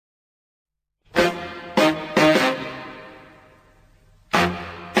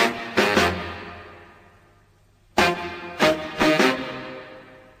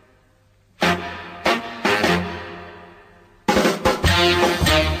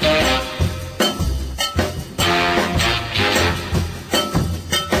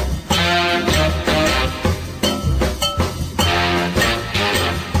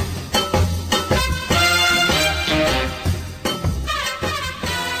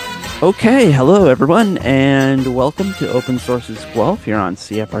Okay, hello everyone, and welcome to Open Sources Guelph here on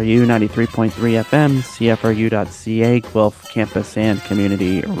CFRU 93.3 FM, CFRU.ca, Guelph Campus and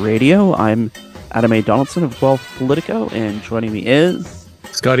Community Radio. I'm Adam A. Donaldson of Guelph Politico, and joining me is...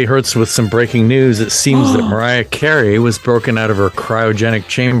 Scotty Hertz with some breaking news. It seems that Mariah Carey was broken out of her cryogenic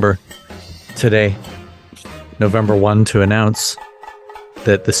chamber today, November 1, to announce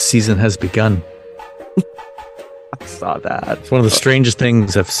that the season has begun. I saw that. It's one of the strangest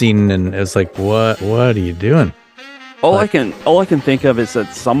things I've seen, and it's like, what are you doing? All I can think of is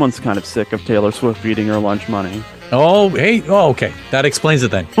that someone's kind of sick of Taylor Swift eating her lunch money. Okay. That explains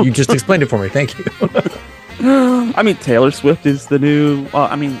it then. You just explained it for me. Thank you. I mean, Taylor Swift is the new... Well,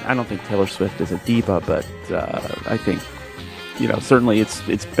 I mean, I don't think Taylor Swift is a diva, but I think, certainly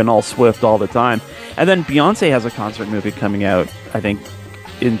it's been all Swift all the time. And then Beyonce has a concert movie coming out, I think,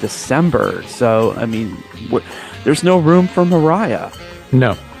 in December. So, I mean, there's no room for Mariah.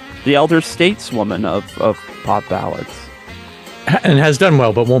 No. The elder stateswoman of pop ballads. And has done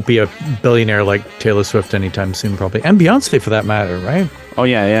well, but won't be a billionaire like Taylor Swift anytime soon, probably. And Beyonce, for that matter, right? Oh,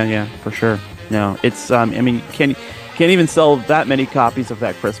 yeah, for sure. No, it's, I mean, you can't even sell that many copies of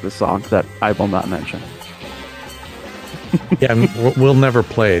that Christmas song that I will not mention. Yeah, we'll never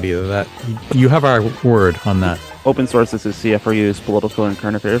play it either. That you have our word on that. Open Sources is CFRU's political and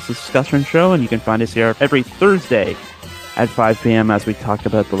current affairs discussion show, and you can find us here every Thursday at 5 p.m. as we talk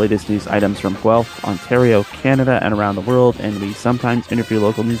about the latest news items from Guelph, Ontario, Canada, and around the world, and we sometimes interview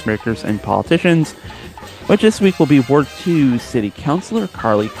local newsmakers and politicians, which this week will be Ward 2 City Councillor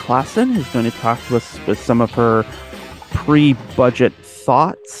Carly Klassen, who's going to talk to us with some of her pre-budget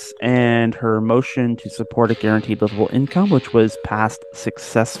thoughts and her motion to support a guaranteed livable income, which was passed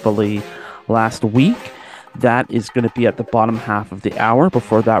successfully last week. That is going to be at the bottom half of the hour.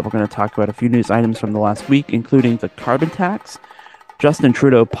 Before that, we're going to talk about a few news items from the last week, including the carbon tax. Justin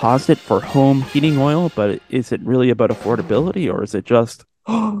Trudeau paused it for home heating oil, but is it really about affordability, or is it just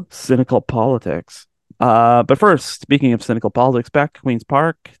cynical politics? But first, speaking of cynical politics, back to Queen's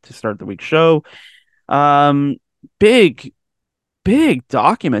Park to start the week's show. Big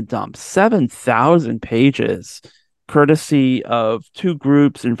document dump, 7,000 pages. Courtesy of two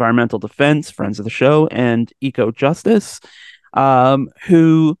groups, Environmental Defense, Friends of the Show, and Eco Justice,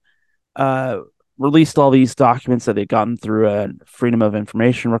 who released all these documents that they'd gotten through a Freedom of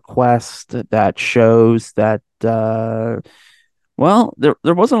Information request that shows that, there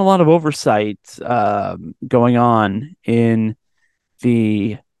wasn't a lot of oversight going on in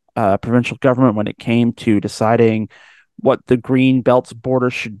the provincial government when it came to deciding what the Green Belt's border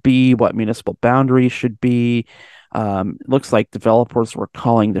should be, what municipal boundaries should be. Looks like developers were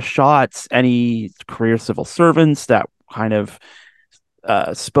calling the shots. Any career civil servants that kind of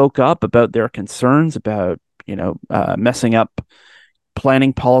spoke up about their concerns about, messing up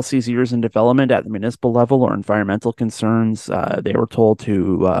planning policies, years in development at the municipal level, or environmental concerns, they were told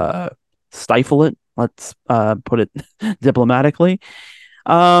to stifle it. Let's put it diplomatically.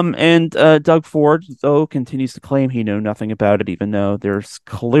 And Doug Ford, though, continues to claim he knew nothing about it, even though there's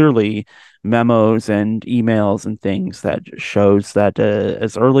clearly memos and emails and things that shows that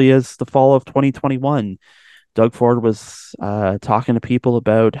as early as the fall of 2021, Doug Ford was talking to people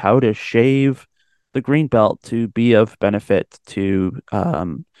about how to shave the Greenbelt to be of benefit to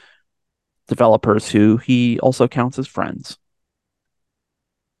developers who he also counts as friends.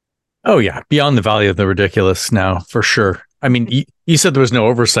 Oh, yeah. Beyond the value of the ridiculous now, for sure. I mean, you said there was no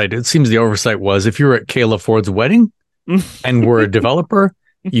oversight. It seems the oversight was if you were at Kayla Ford's wedding and were a developer,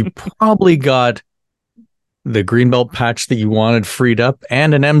 you probably got the Greenbelt patch that you wanted freed up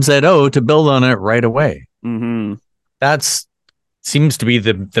and an MZO to build on it right away. Mm-hmm. That's seems to be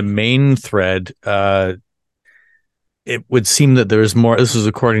the main thread. It would seem that there's more. This was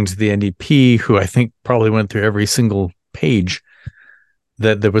according to the NDP, who I think probably went through every single page,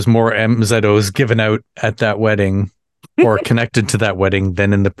 that there was more MZOs given out at that wedding or connected to that wedding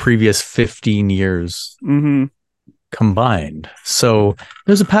than in the previous 15 years combined. So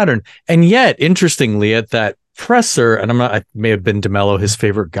there's a pattern. And yet, interestingly, at that presser, and I may have been DeMello, his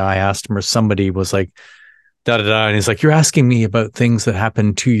favorite guy, asked him, or somebody was like, da-da-da, and he's like, you're asking me about things that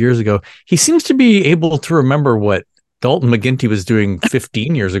happened 2 years ago. He seems to be able to remember what Dalton McGuinty was doing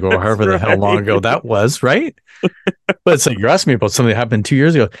 15 years ago, or however the hell long ago that was, right? But it's like, you're asking me about something that happened 2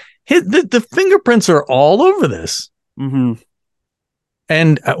 years ago. The fingerprints are all over this. Mm-hmm.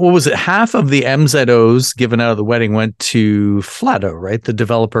 And what was it? Half of the MZOs given out of the wedding went to Flato, right? The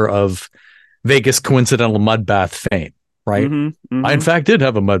developer of Vegas coincidental mud bath fame, right? Mm-hmm. Mm-hmm. I, in fact, did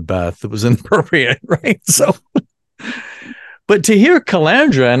have a mud bath that was inappropriate, right? So, but to hear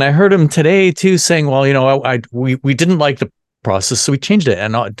Calandra, and I heard him today too saying, well, we didn't like the process, so we changed it.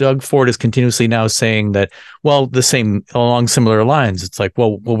 And Doug Ford is continuously now saying that, well, the same along similar lines. It's like,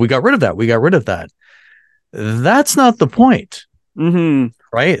 well, we got rid of that. We got rid of that. That's not the point, Mm-hmm.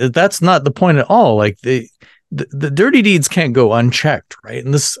 right? That's not the point at all. Like the dirty deeds can't go unchecked, right?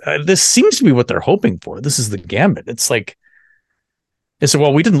 And this seems to be what they're hoping for. This is the gambit. It's like, it's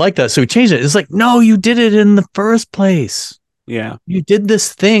well, we didn't like that, so we changed it. It's like, no, you did it in the first place. Yeah. You did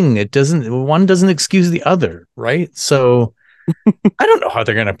this thing. It doesn't, one doesn't excuse the other, right? So I don't know how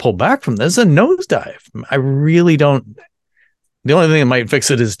they're going to pull back from this. A nosedive. I really don't. The only thing that might fix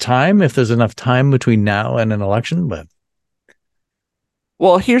it is time, if there's enough time between now and an election. But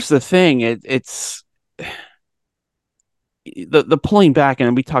Well, here's the thing. It's the pulling back,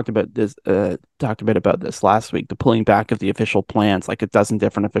 and we talked a bit about this last week. The pulling back of the official plans, like a dozen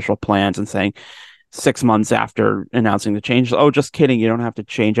different official plans, and saying 6 months after announcing the change, oh, just kidding, you don't have to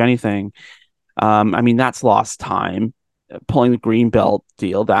change anything. I mean, that's lost time. Pulling the Greenbelt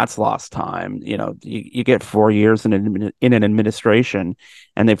deal, that's lost time. You get 4 years in an administration,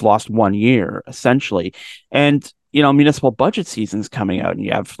 and they've lost 1 year essentially. And municipal budget season's coming out, and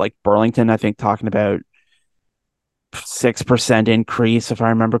you have like Burlington, I think, talking about 6% increase, if I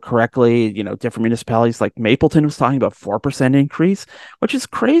remember correctly. Different municipalities like Mapleton was talking about 4% increase, which is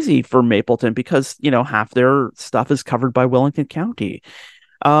crazy for Mapleton because half their stuff is covered by Wellington County.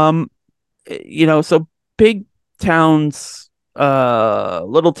 Um, so big towns,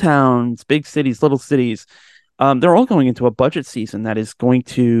 little towns, big cities, little cities, they're all going into a budget season that is going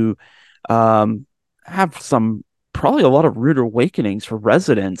to have some probably a lot of rude awakenings for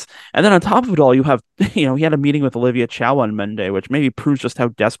residents. And then on top of it all, you have, he had a meeting with Olivia Chow on Monday, which maybe proves just how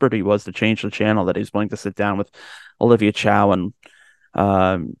desperate he was to change the channel, that he's willing to sit down with Olivia Chow and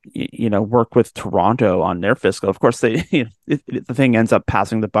work with Toronto on their fiscal. Of course, the thing ends up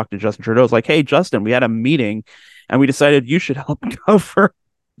passing the buck to Justin Trudeau. It's like, hey, Justin, we had a meeting and we decided you should help cover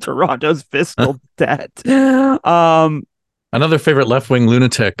Toronto's fiscal debt. another favorite left wing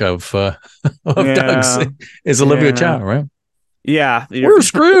lunatic of Doug's Yeah, is Olivia yeah, Chow, right? yeah. We're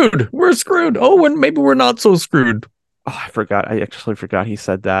screwed. We're screwed. Oh, and maybe we're not so screwed. Oh, I forgot. I actually forgot he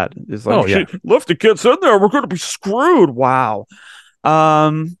said that. It's like, Oh she yeah. left the kids in there. We're going to be screwed. Wow.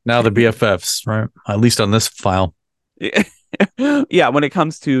 Now the BFFs, right? At least on this file. Yeah, when it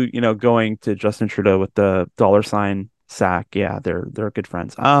comes to, going to Justin Trudeau with the $ sack, yeah, they're good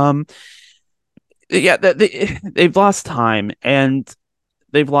friends. Yeah, they've lost time and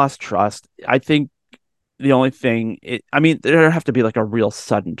they've lost trust. I think the only thing, I mean, there have to be like a real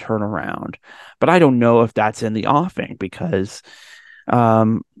sudden turnaround, but I don't know if that's in the offing because,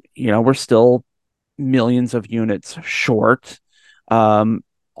 um, we're still millions of units short.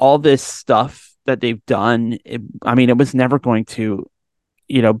 All this stuff that they've done, I mean, it was never going to,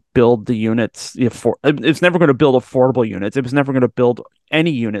 build the units. It's never going to build affordable units. It was never going to build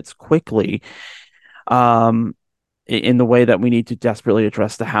any units quickly. Um, in the way that we need to desperately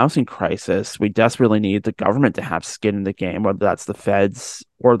address the housing crisis. We desperately need the government to have skin in the game, whether that's the feds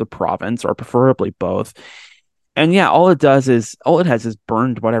or the province, or preferably both. And yeah, all it has is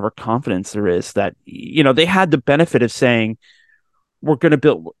burned whatever confidence there is that, they had the benefit of saying, we're going to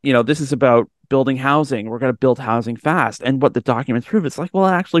build, this is about building housing. We're going to build housing fast. And what the documents prove, it's like, well,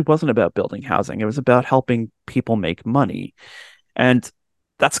 it actually wasn't about building housing. It was about helping people make money. And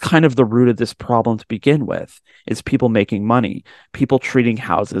that's kind of the root of this problem to begin with, is people making money, people treating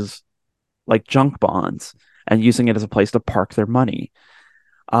houses like junk bonds and using it as a place to park their money.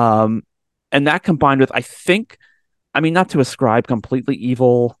 Um, and that combined with, I think, I mean, not to ascribe completely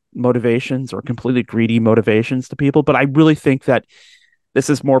evil motivations or completely greedy motivations to people, but I really think that this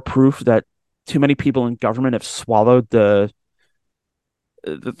is more proof that too many people in government have swallowed the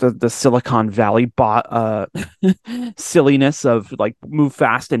Silicon Valley silliness of like move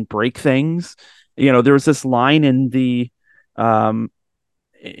fast and break things. There was this line um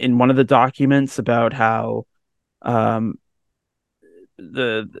in one of the documents about how um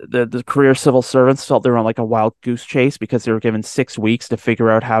the career civil servants felt they were on like a wild goose chase because they were given 6 weeks to figure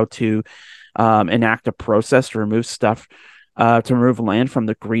out how to enact a process to remove stuff, to remove land from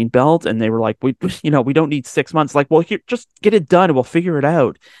the green belt, and they were like, we don't need 6 months. Like, well, here, just get it done and we'll figure it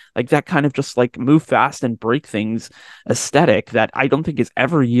out. Like that kind of just like move fast and break things aesthetic that I don't think has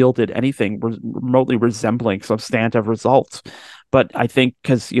ever yielded anything remotely resembling substantive results. But I think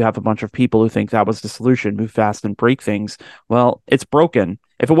because you have a bunch of people who think that was the solution, move fast and break things, well, it's broken.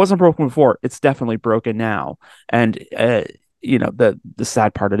 If it wasn't broken before, it's definitely broken now. And the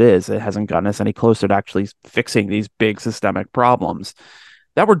sad part it hasn't gotten us any closer to actually fixing these big systemic problems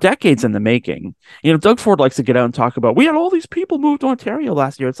that were decades in the making. Doug Ford likes to get out and talk about, we had all these people move to Ontario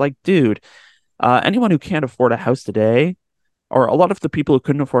last year. It's like, dude, anyone who can't afford a house today or a lot of the people who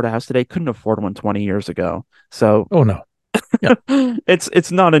couldn't afford a house today couldn't afford one 20 years ago. So Oh no. Yeah.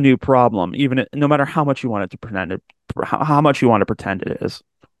 it's not a new problem, no matter how much you want it to pretend it, how much you want to pretend it is.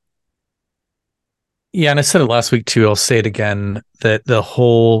 Yeah, and I said it last week too. I'll say it again that the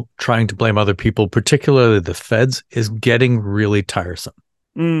whole trying to blame other people, particularly the feds, is getting really tiresome.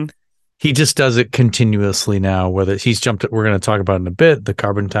 Mm, He just does it continuously now, whether he's jumped, we're going to talk about in a bit, the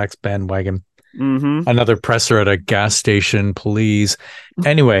carbon tax bandwagon, mm-hmm. another presser at a gas station, police.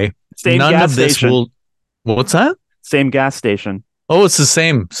 Anyway, Same none gas of this station. will, what's that? Same gas station. Oh, it's the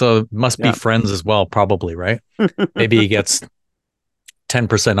same. So it must be Yeah. friends as well, probably, right? Maybe he gets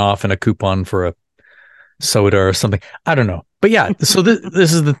 10% off and a coupon for a soda or something. I don't know. But yeah, so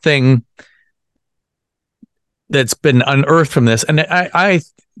this is the thing that's been unearthed from this. And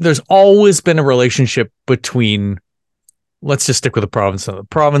there's always been a relationship between, let's just stick with the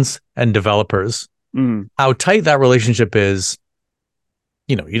province and developers. Mm, How tight that relationship is,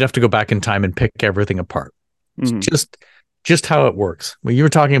 you'd have to go back in time and pick everything apart. It's mm, just how it works. When you were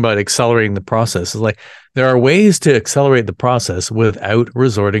talking about accelerating the process, it's like there are ways to accelerate the process without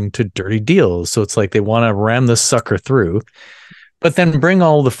resorting to dirty deals. So it's like they want to ram this sucker through, but then bring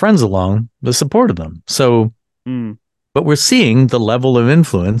all the friends along that supported them. So, mm, but we're seeing the level of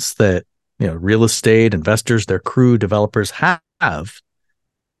influence that real estate investors, their crew, developers have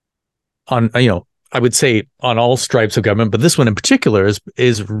on I would say on all stripes of government, but this one in particular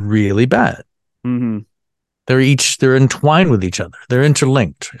is really bad. mm, They're entwined with each other. They're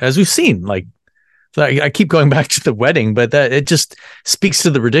interlinked, as we've seen. Like I keep going back to the wedding, but that it just speaks to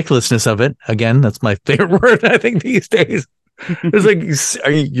the ridiculousness of it. Again, that's my favorite word, I think, these days. It's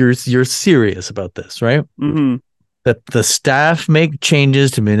like you're serious about this, right? mm, That the staff make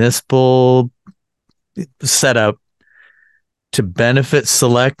changes to municipal setup to benefit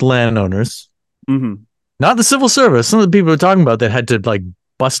select landowners, mm. not the civil service. Some of the people we're talking about that had to like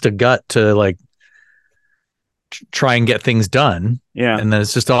bust a gut to like try and get things done, Yeah. and then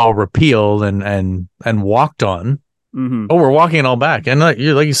it's just all repealed and walked on. Mm, Oh, we're walking it all back, and like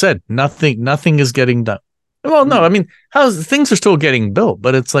you said, nothing is getting done. Well, no, I mm. mean, how's things are still getting built,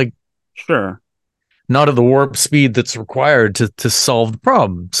 but it's like Sure. not at the warp speed that's required to solve the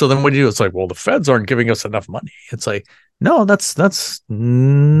problem. So then what do you do? It's like, well, the feds aren't giving us enough money. It's like, no, that's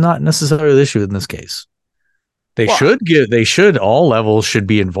not necessarily the issue in this case. Well, They should, all levels should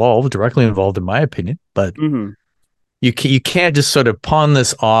be involved, directly involved, in my opinion, but mm. you can't just sort of pawn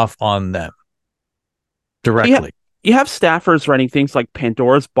this off on them Yeah. directly. You have staffers writing things like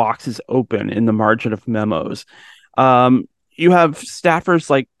Pandora's box is open in the margin of memos. Um, you have staffers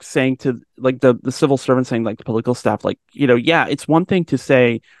like saying to like the civil servants saying like the political staff, like, yeah, it's one thing to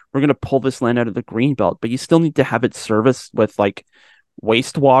say we're gonna pull this land out of the green belt, but you still need to have it serviced with like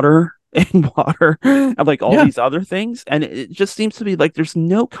wastewater and water and like all Yeah. these other things. And it just seems to be like there's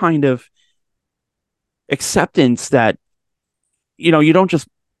no kind of acceptance that you don't just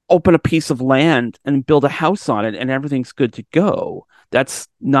open a piece of land and build a house on it and everything's good to go. That's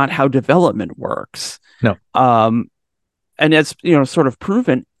not how development works. No. And as sort of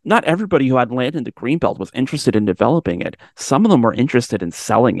proven, not everybody who had land in the greenbelt was interested in developing it. Some of them were interested in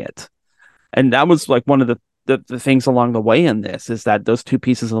selling it, and that was like one of the things along the way in this is that those two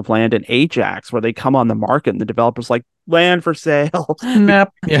pieces of land in Ajax where they come on the market and the developer's like land for sale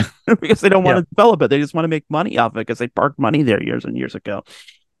Snap. Yeah. because they don't want Yeah. to develop it. They just want to make money off it because they parked money there years and years ago.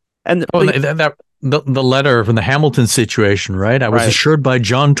 And Oh, and the letter from the Hamilton situation, right? I was right, assured by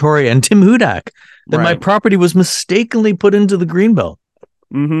John Tory and Tim Hudak that my right. property was mistakenly put into the greenbelt.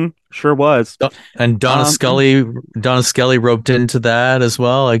 Sure was. And Um, Donna Scully roped into that as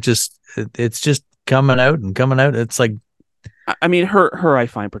well. Like it's just coming out and coming out. It's like, I mean, her I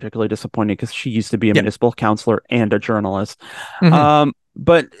find particularly disappointing because she used to be a yeah. municipal councilor and a journalist. Mm-hmm.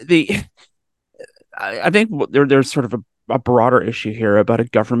 But I think there's sort of a broader issue here about a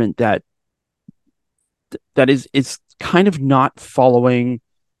government that is kind of not following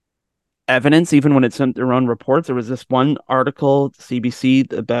evidence, even when it's in their own reports. There was this one article,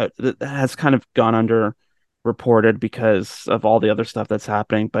 CBC, about that has kind of gone under reported because of all the other stuff that's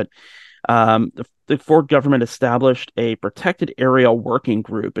happening. But the Ford government established a protected area working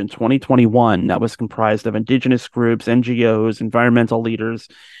group in 2021 that was comprised of indigenous groups, NGOs, environmental leaders,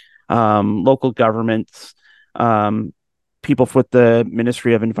 local governments, people with the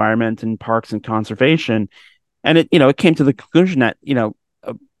Ministry of Environment and Parks and Conservation. And it came to the conclusion that,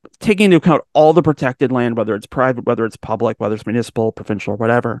 taking into account all the protected land, whether it's private, whether it's public, whether it's municipal, provincial, or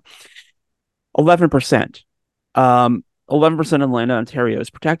whatever, 11%. 11% of the land in Ontario is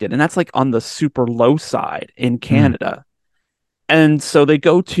protected. And that's like on the super low side in Mm-hmm. Canada. And so they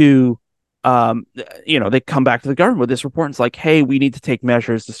go to um, they come back to the government with this report and it's like, hey, we need to take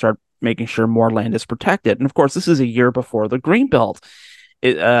measures to start making sure more land is protected. And of course, this is a year before the green belt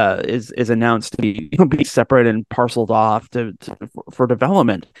is announced to be separated and parceled off for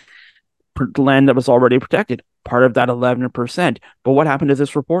development. Land that was already protected, part of that 11%. But what happened to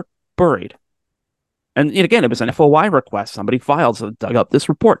this report? Buried. And again, it was an FOI request. Somebody filed, so dug up this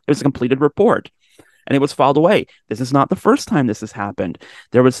report. It was a completed report, and it was filed away. This is not the first time this has happened.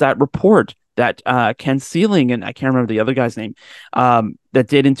 There was that report that Ken Sealing, and I can't remember the other guy's name, that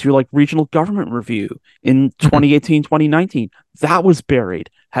did into like regional government review in 2018, 2019. That was buried.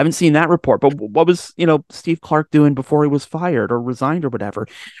 Haven't seen that report. But what was, Steve Clark doing before he was fired or resigned or whatever?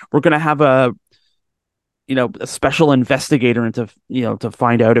 We're going to have a special investigator into, to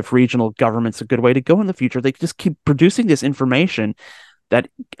find out if regional government's a good way to go in the future. They just keep producing this information that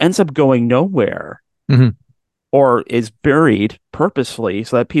ends up going nowhere. Mm-hmm. Or is buried purposefully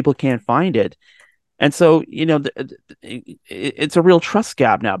so that people can't find it. And so, it's a real trust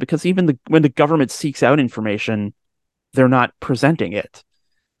gap now, because even when the government seeks out information, they're not presenting it.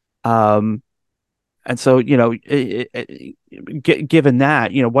 And so, given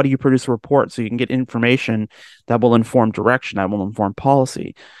that, what do you produce a report so you can get information that will inform direction, that will inform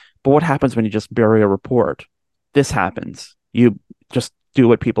policy? But what happens when you just bury a report? This happens. You just do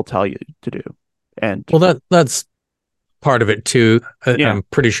what people tell you to do. And well, that's part of it too. Yeah. I'm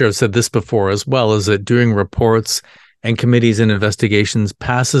pretty sure I've said this before as well, is that doing reports and committees and investigations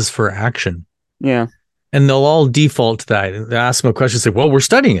passes for action. Yeah. And they'll all default to that. They ask them a question, say, well, we're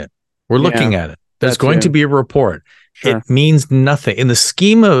studying it. We're looking at it. There's going to be a report. Sure. It means nothing. In the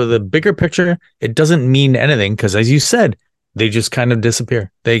scheme of the bigger picture, it doesn't mean anything because, as you said, they just kind of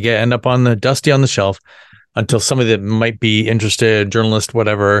disappear. They end up on the shelf until somebody that might be interested, journalist,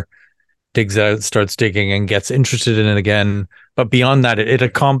 whatever, digs out, starts digging, and gets interested in it again. But beyond that,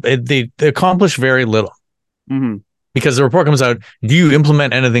 they accomplish very little. Mm-hmm. Because the report comes out, do you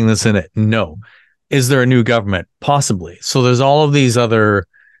implement anything that's in it? No. Is there a new government? Possibly. So there's all of these other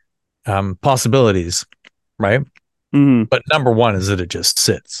possibilities, right? Mm-hmm. But number one is that it just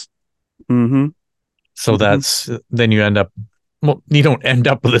sits. Mm-hmm. So then you end up, well, you don't end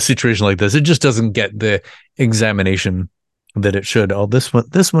up with a situation like this. It just doesn't get the examination that it should. Oh, this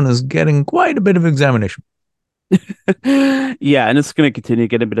one is getting quite a bit of examination. Yeah, and it's going to continue to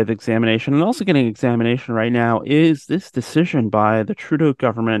get a bit of examination. And also getting examination right now is this decision by the Trudeau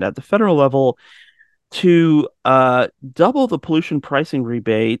government at the federal level to double the pollution pricing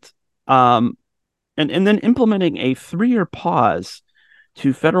rebate, and then implementing a 3-year pause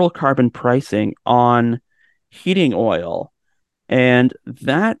to federal carbon pricing on heating oil. And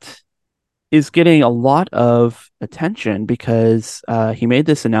that is getting a lot of attention because he made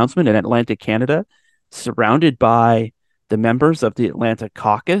this announcement in Atlantic Canada, surrounded by the members of the Atlanta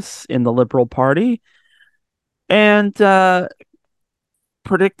caucus in the Liberal Party. And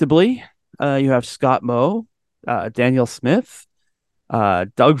predictably, you have Scott Moe, Daniel Smith,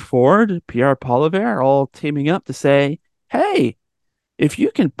 Doug Ford, Pierre Poilievre, all teaming up to say, hey, if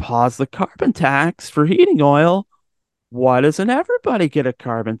you can pause the carbon tax for heating oil, why doesn't everybody get a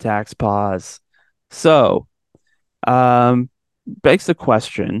carbon tax pause? So, begs the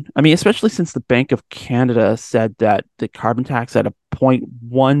question. I mean, especially since the Bank of Canada said that the carbon tax had a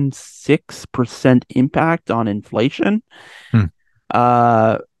 0.16% impact on inflation.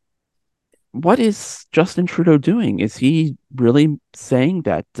 What is Justin Trudeau doing? Is he really saying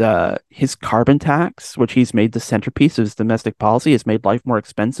that his carbon tax, which he's made the centerpiece of his domestic policy, has made life more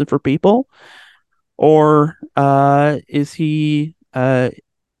expensive for people? Or is he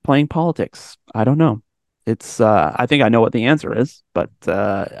playing politics? I don't know. I think I know what the answer is, but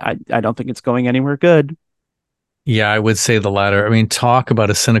I don't think it's going anywhere good. Yeah, I would say the latter. I mean, talk about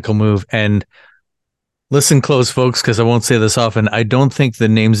a cynical move. And listen close, folks, because I won't say this often. I don't think the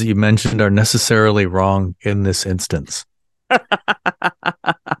names that you mentioned are necessarily wrong in this instance.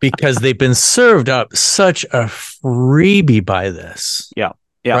 Because they've been served up such a freebie by this. Yeah.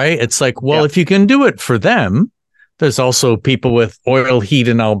 Yeah. Right? It's like, well, if you can do it for them, there's also people with oil heat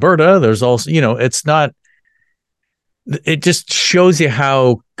in Alberta. There's also, it's not, it just shows you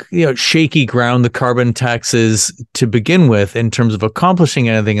how, shaky ground the carbon tax is to begin with in terms of accomplishing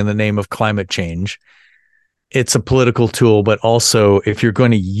anything in the name of climate change. It's a political tool, but also if you're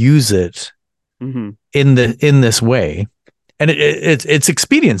going to use it in this way, and it's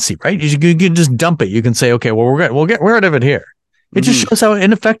expediency, right? You can just dump it. You can say, okay, well, we'll get rid of it here. It just shows how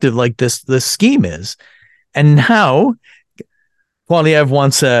ineffective like this scheme is. And now Poilievre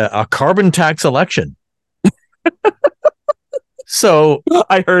wants a carbon tax election. So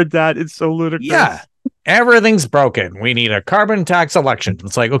I heard that. It's so ludicrous. Yeah. everything's broken. We need a carbon tax election.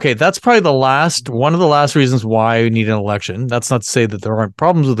 It's like, okay, that's probably one of the last reasons why we need an election. That's not to say that there aren't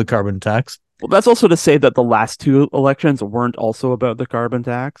problems with the carbon tax. Well, that's also to say that the last two elections weren't also about the carbon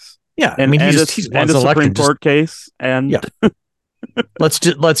tax, Yeah, I and mean, he and was a Supreme elected. Just Court case, and yeah, let's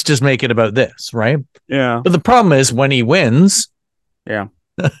just make it about this, right? yeah, But the problem is when he wins, yeah,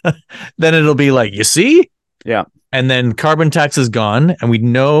 then it'll be like, you see, yeah, and then carbon tax is gone, and we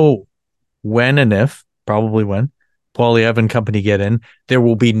know when and if, probably when, Poilievre and company get in, there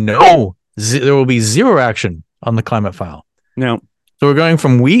will be there will be zero action on the climate file. no, So we're going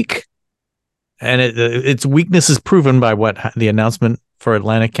from weak, and its weakness is proven by what the announcement for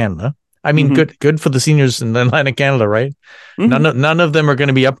Atlantic Canada. I mean, mm-hmm, good for the seniors in Atlantic Canada, right? mm-hmm, None of them are going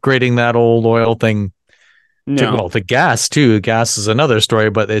to be upgrading that old oil thing to, no, well, the gas too. Gas is another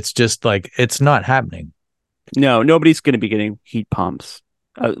story, but it's just like it's not happening. no, nobody's going to be getting heat pumps.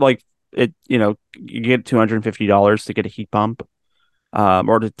 Like it, you get $250 to get a heat pump,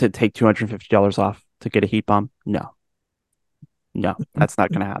 or to take $250 off to get a heat pump. No, no, that's not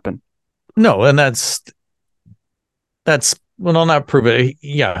going to happen. No, and that's well, I'll not prove it.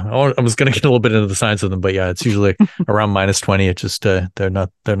 Yeah, I was going to get a little bit into the science of them, but yeah, it's usually around -20. It just they're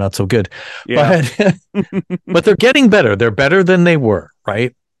not so good, Yeah. but but they're getting better. They're better than they were,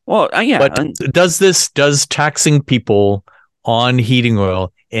 right? Well, yeah, But does taxing people on heating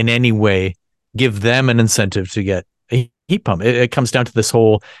oil in any way give them an incentive to get a heat pump? It comes down to this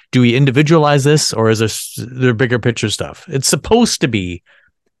whole: do we individualize this, or is there bigger picture stuff? It's supposed to be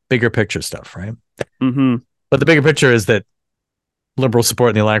bigger picture stuff, right? mm-hmm. But the bigger picture is that liberal support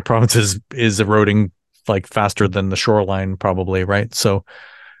in the Atlantic provinces is eroding like faster than the shoreline, probably, right? So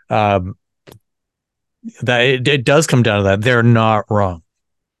that it does come down to that. They're not wrong,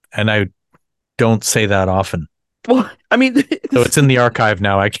 and I don't say that often. Well, I mean, So it's in the archive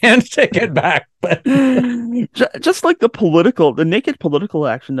now. I can't take it back. But just like the naked political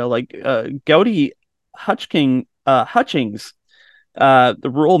action, though, like Gowdy Hutchings,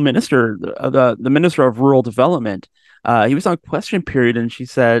 the rural minister, the minister of rural development, he was on question period, and she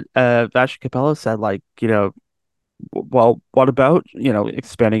said, Vasha Capello said, like, well, what about,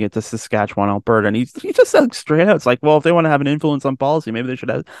 expanding it to Saskatchewan, Alberta? And he just said straight out, it's like, well, if they want to have an influence on policy, maybe they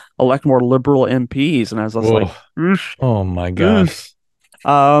should elect more liberal MPs. And I was just like, whoa, oosh, oh my god,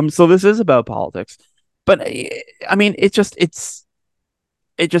 oosh. So this is about politics, but I mean, it just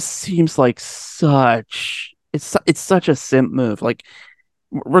seems like it's such a simp move. Like,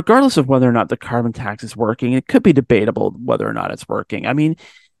 regardless of whether or not the carbon tax is working, it could be debatable whether or not it's working. I mean,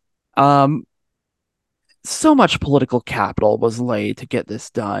 um, so much political capital was laid to get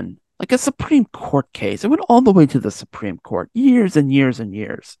this done. Like a Supreme Court case, it went all the way to the Supreme Court, years and years and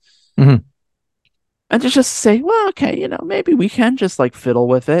years. mm-hmm. And to just say, well, okay, maybe we can just like fiddle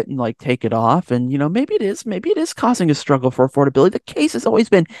with it and like take it off. And, maybe it is causing a struggle for affordability. The case has always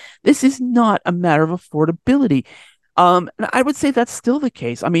been, this is not a matter of affordability. And I would say that's still the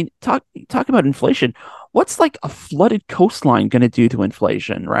case. I mean, talk about inflation. What's like a flooded coastline going to do to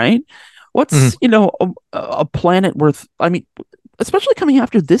inflation, right? Mm-hmm. What's, a planet worth, I mean, especially coming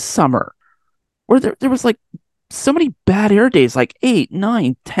after this summer, where there was like so many bad air days, like 8,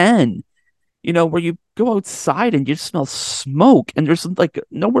 9, 10, where you go outside and you smell smoke, and there's like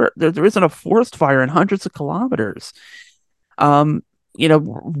nowhere there isn't a forest fire in hundreds of kilometers. Um,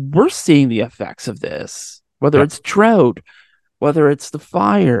 we're seeing the effects of this, whether Yeah. it's drought, whether it's the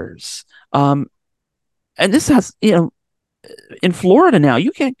fires. And this has, in Florida now,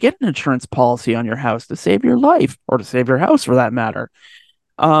 you can't get an insurance policy on your house to save your life, or to save your house for that matter.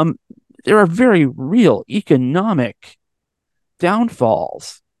 Um, there are very real economic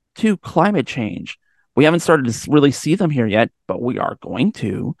downfalls to climate change. We haven't started to really see them here yet, but we are going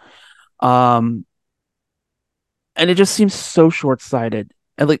to. Um, and it just seems so short-sighted.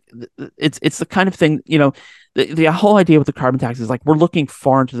 And like, it's the kind of thing, the whole idea with the carbon tax is like we're looking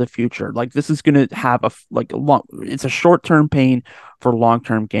far into the future. Like this is going to have it's a short-term pain for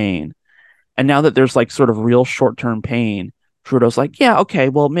long-term gain. And now that there's like sort of real short-term pain, Trudeau's like, yeah, okay,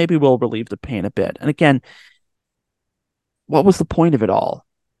 well, maybe we'll relieve the pain a bit. And again, what was the point of it all?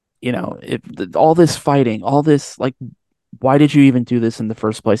 If all this fighting, all this, like, why did you even do this in the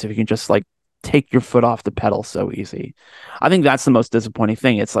first place if you can just like take your foot off the pedal so easy? I think that's the most disappointing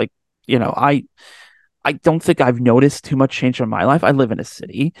thing. It's like, I don't think I've noticed too much change in my life. I live in a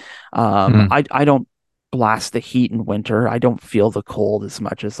city. Mm-hmm. I don't blast the heat in winter. I don't feel the cold as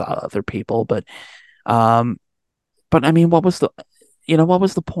much as other people, um, but I mean, what was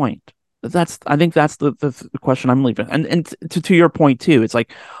the point? I think that's the question I'm leaving. And to your point too, it's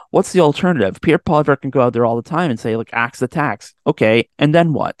like, what's the alternative? Pierre Poilievre can go out there all the time and say, like, axe the tax. Okay, and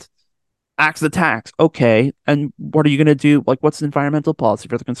then what? Axe the tax. Okay. And what are you going to do? Like, what's the environmental policy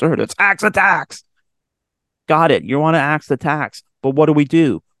for the conservatives? Axe the tax. Got it. You want to axe the tax. But what do we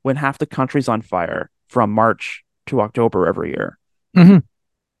do when half the country's on fire from March to October every year? Mhm.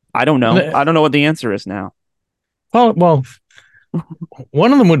 I don't know. I don't know what the answer is now. Well,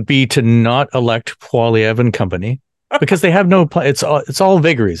 one of them would be to not elect Poilievre and company because they have no plan. It's all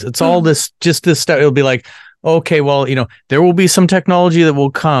vagaries. It's all this stuff. It'll be like, okay, well, there will be some technology that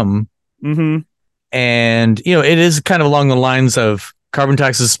will come, Mm-hmm. and it is kind of along the lines of carbon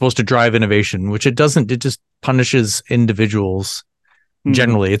tax is supposed to drive innovation, which it doesn't. It just punishes individuals Mm-hmm.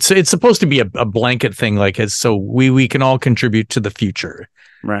 generally. It's supposed to be a blanket thing, like it's so we can all contribute to the future.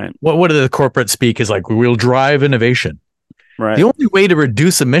 Right. What do the corporate speak is like? We'll drive innovation. The Right. only way to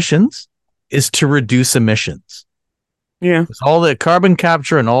reduce emissions is to reduce emissions. Yeah. It's all the carbon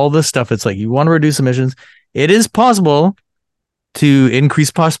capture and all this stuff. It's like you want to reduce emissions. It is possible to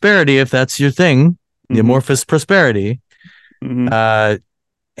increase prosperity if that's your thing, the Mm-hmm. amorphous prosperity, Mm-hmm. uh,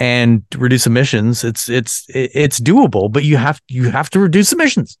 and reduce emissions. It's doable, but you have to reduce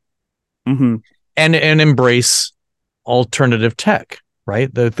emissions Mm-hmm. and embrace alternative tech.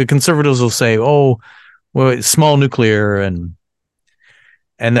 Right? The conservatives will say, "Oh, well, it's small nuclear and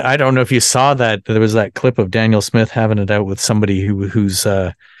I don't know if you saw that there was that clip of Daniel Smith having it out with somebody whose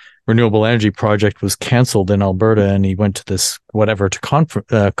renewable energy project was canceled in Alberta, and he went to this whatever to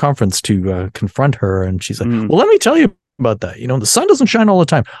conference to confront her, and she's like, Mm-hmm. "Well, let me tell you about that. The sun doesn't shine all the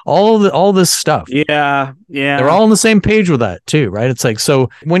time. All this stuff." Yeah. They're Yeah. all on the same page with that too, right? It's like so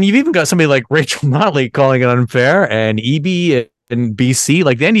when you've even got somebody like Rachel Notley calling it unfair, and EB and BC,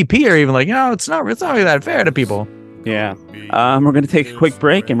 like the NDP are even like, it's not really that fair to people. Yeah. We're going to take a quick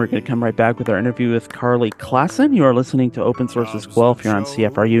break and we're going to come right back with our interview with Carly Klassen. You are listening to Open Sources Guelph here on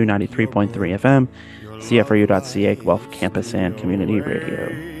CFRU 93.3 FM, CFRU.ca, Guelph Campus and Community Radio.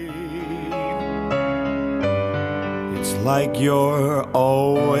 It's like you're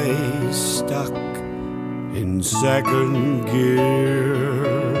always stuck in second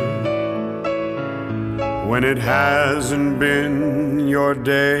gear when it hasn't been your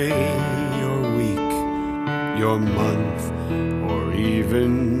day, your week, your month, or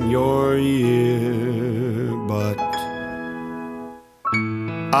even your year. But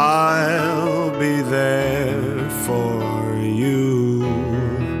I'll be there for you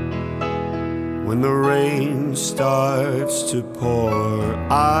when the rain starts to pour.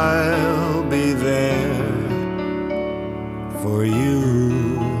 I'll be there for you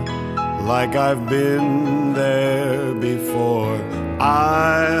like I've been there before.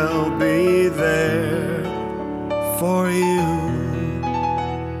 I'll be there for you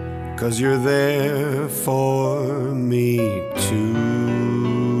 'cause you're there for me too.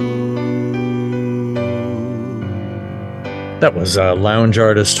 That was lounge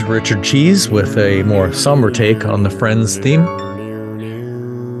artist Richard Cheese with a more somber take on the Friends theme,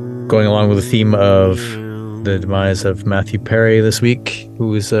 going along with the theme of the demise of Matthew Perry this week,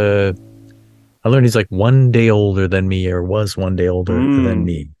 who is I learned he's like 1 day older than me, or was 1 day older than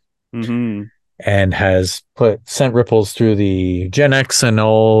me, Mm-hmm. and has sent ripples through the Gen X and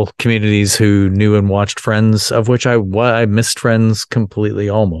all communities who knew and watched Friends, of which I missed Friends completely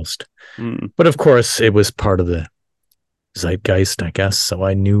almost. Mm. But of course, it was part of the zeitgeist, I guess, so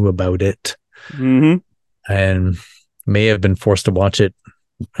I knew about it Mm-hmm. and may have been forced to watch it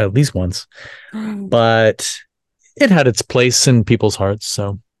at least once, but it had its place in people's hearts.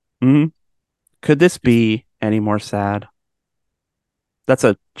 So Mm-hmm. Could this be any more sad? That's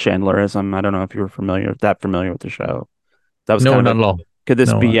a Chandlerism. I don't know if you were familiar with the show. That was no, kind not of at all. could this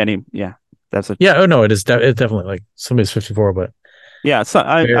No, be any? Yeah, that's a yeah. Oh no, it is. It's definitely like somebody's 54, but yeah. So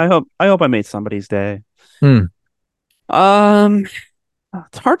I hope I made somebody's day. hmm. Um,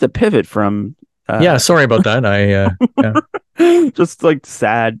 it's hard to pivot from Yeah. Sorry about that. Yeah. just like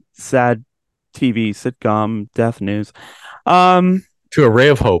sad TV sitcom death news. Um, To a ray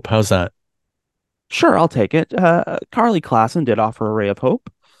of hope. How's that? sure, I'll take it. Carly Klassen did offer a ray of hope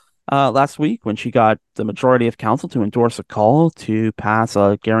last week when she got the majority of council to endorse a call to pass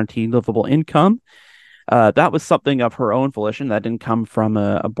a guaranteed livable income. That was something of her own volition. That didn't come from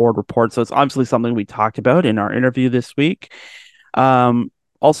a board report. So it's obviously something we talked about in our interview this week.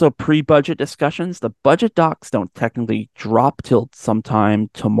 Also, pre-budget discussions. The budget docs don't technically drop till sometime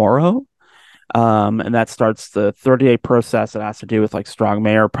tomorrow. And that starts the 30-day process that has to do with like strong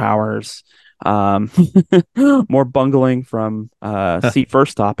mayor powers. Um, more bungling from seat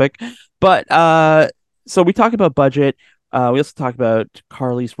first topic. But so we talk about budget. We also talk about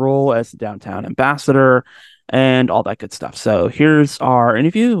Carly's role as the downtown ambassador and all that good stuff. So here's our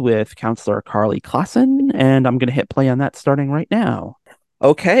interview with Councillor Carly Klassen, and I'm going to hit play on that starting right now.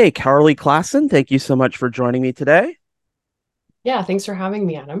 Okay, Carly Klassen, thank you so much for joining me today. Yeah, thanks for having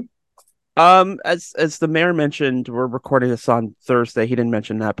me, Adam. As the mayor mentioned, we're recording this on Thursday. He didn't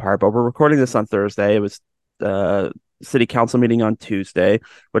mention that part, but we're recording this on Thursday. It was city council meeting on Tuesday,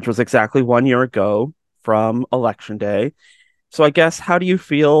 which was exactly 1 year ago from election day. So I guess how do you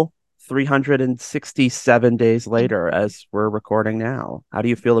feel 367 days later as we're recording now? How do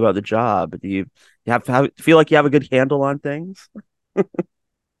you feel about the job? Do you feel like you have a good handle on things?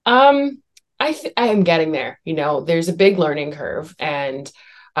 Um, I am getting there. There's a big learning curve, and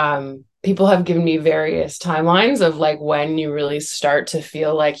people have given me various timelines of like when you really start to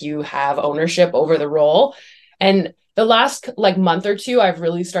feel like you have ownership over the role. And the last like month or two, I've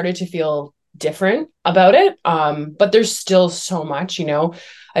really started to feel different about it. But there's still so much.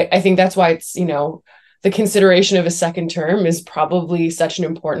 I think that's why the consideration of a second term is probably such an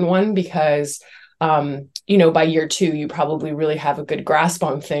important one because by year two, you probably really have a good grasp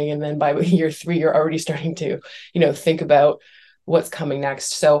on thing. And then by year three, you're already starting to, think about what's coming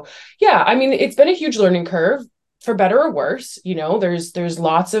next. So yeah, I mean, it's been a huge learning curve for better or worse. There's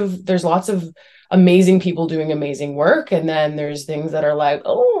lots of amazing people doing amazing work. And then there's things that are like,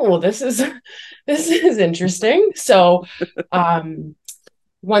 oh, this is this is interesting. So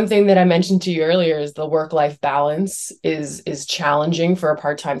one thing that I mentioned to you earlier is the work-life balance is challenging for a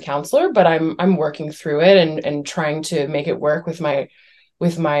part-time counselor, but I'm working through it and trying to make it work with my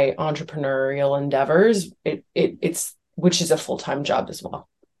entrepreneurial endeavors. It's which is a full-time job as well.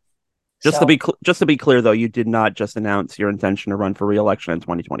 So Just to be clear, though, you did not just announce your intention to run for re-election in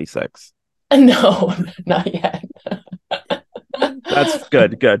 2026. no, not yet. That's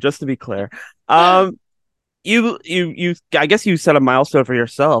good. Good. Just to be clear. You I guess you set a milestone for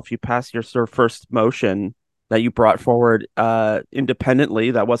yourself. You passed your sort of first motion that you brought forward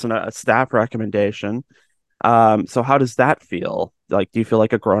independently. That wasn't a staff recommendation. So how does that feel? Like, do you feel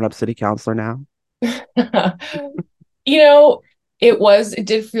like a grown-up city councilor now? you know it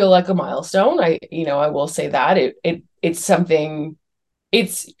did feel like a milestone. I will say that it's something.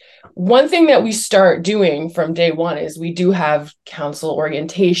 It's one thing that we start doing from day one is we do have council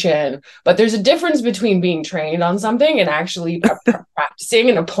orientation, but there's a difference between being trained on something and actually practicing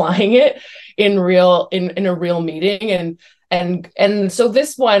and applying it in a real meeting. And so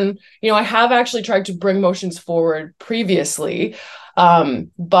this one, I have actually tried to bring motions forward previously,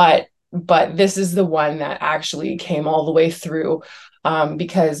 but this is the one that actually came all the way through,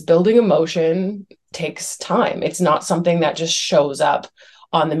 because building a motion takes time. It's not something that just shows up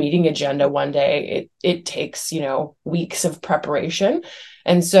on the meeting agenda one day. It takes, weeks of preparation.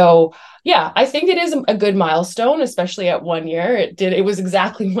 And so, yeah, I think it is a good milestone, especially at 1 year. It was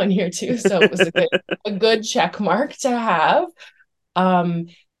exactly 1 year too. So it was a good check mark to have. Um,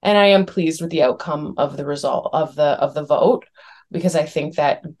 and I am pleased with the outcome of the result of the vote, because I think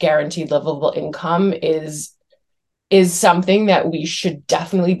that guaranteed livable income is something that we should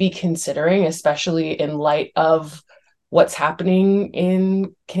definitely be considering, especially in light of what's happening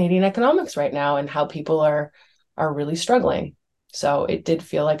in Canadian economics right now and how people are really struggling. So it did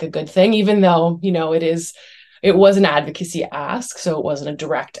feel like a good thing, even though, it was an advocacy ask, so it wasn't a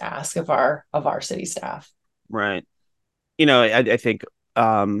direct ask of our city staff. Right. I think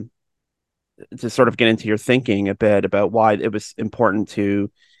to sort of get into your thinking a bit about why it was important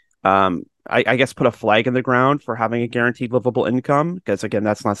to I guess put a flag in the ground for having a guaranteed livable income, because again,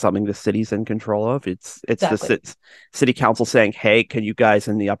 that's not something the city's in control of. It's Exactly. the city council saying, hey, can you guys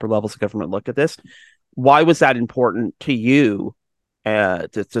in the upper levels of government look at this? Why was that important to you,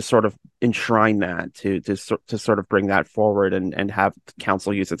 to sort of enshrine that, to sort of bring that forward and have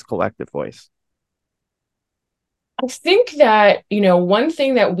council use its collective voice? I think that, one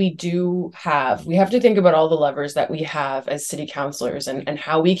thing that we have to think about all the levers that we have as city councilors, and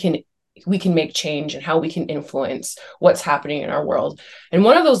how we can make change and how we can influence what's happening in our world. And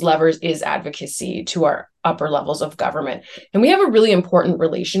one of those levers is advocacy to our upper levels of government. And we have a really important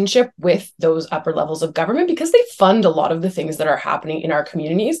relationship with those upper levels of government because they fund a lot of the things that are happening in our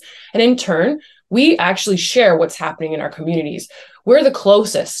communities. And in turn, we actually share what's happening in our communities. We're the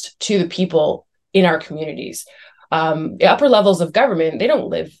closest to the people in our communities. The upper levels of government, they don't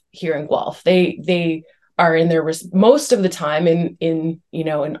live here in Guelph. They are in their most of the time in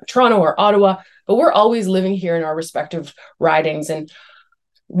Toronto or Ottawa, but we're always living here in our respective ridings. And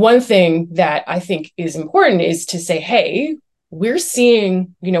one thing that I think is important is to say, hey, we're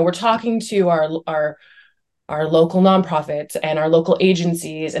seeing, we're talking to our local nonprofits and our local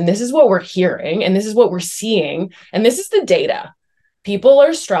agencies, and this is what we're hearing, and this is what we're seeing, and this is the data. People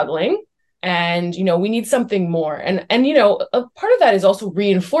are struggling, and we need something more. And a part of that is also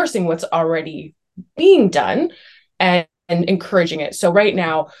reinforcing what's already being done, and and encouraging it. So right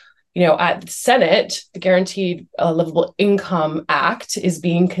now, at the Senate, the Guaranteed Livable Income Act is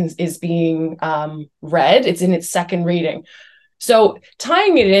being read. It's in its second reading. So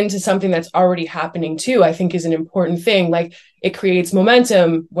tying it into something that's already happening too, I think is an important thing. Like, it creates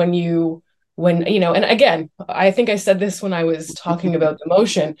momentum and again, I think I said this when I was talking about the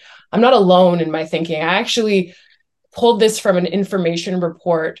motion. I'm not alone in my thinking. I actually pulled this from an information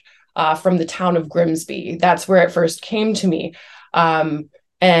report from the town of Grimsby. That's where it first came to me.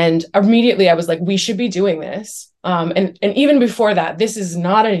 And immediately I was like, we should be doing this. And even before that, this is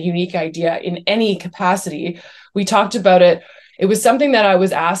not a unique idea in any capacity. We talked about it. It was something that I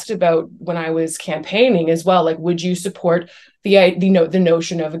was asked about when I was campaigning as well. Like, would you support the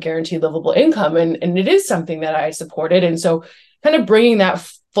notion of a guaranteed livable income? And it is something that I supported. And so kind of bringing that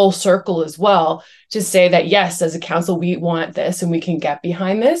full circle as well to say that, yes, as a council, we want this and we can get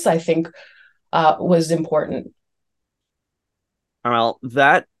behind this, I think was important. Well,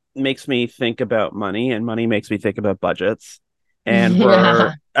 that makes me think about money, and money makes me think about budgets. And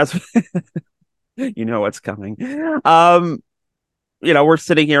Yeah. as you know what's coming. We're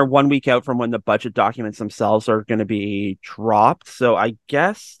sitting here 1 week out from when the budget documents themselves are going to be dropped. So I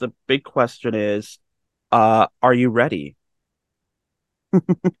guess the big question is, are you ready?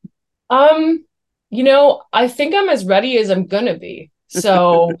 I think I'm as ready as I'm gonna be.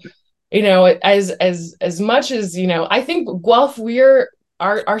 So, as much as, I think Guelph,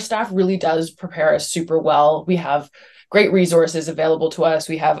 our staff really does prepare us super well. We have great resources available to us.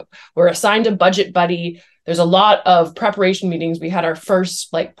 We're assigned a budget buddy. There's a lot of preparation meetings. We had our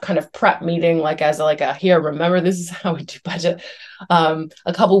first like kind of prep meeting, like as like a here, remember, this is how we do budget, a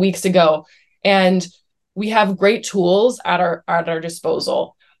couple weeks ago. And we have great tools at our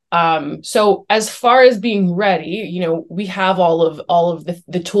disposal. So as far as being ready, we have all of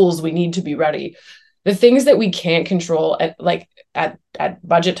the tools we need to be ready. The things that we can't control at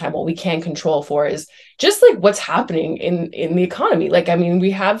budget time, what we can control for is just like what's happening in the economy. Like, I mean, we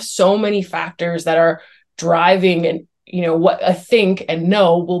have so many factors that are driving, and what I think and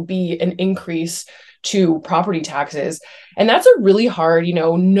know will be an increase to property taxes. And that's a really hard,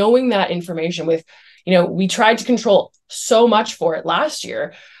 knowing that information with, we tried to control so much for it last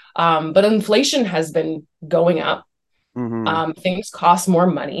year. But inflation has been going up. Mm-hmm. Things cost more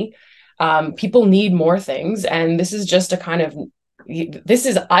money. People need more things. And this is just I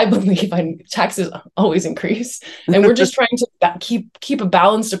believe, taxes always increase. And we're just trying to keep a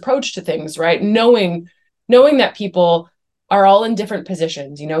balanced approach to things, right? Knowing that people are all in different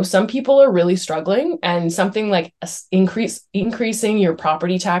positions. Some people are really struggling, and something like increasing your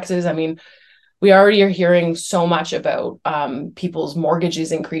property taxes. I mean, we already are hearing so much about people's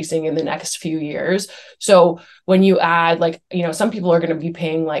mortgages increasing in the next few years. So when you add, like, some people are going to be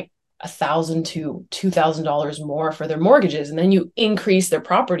paying like $1,000 to $2,000 more for their mortgages, and then you increase their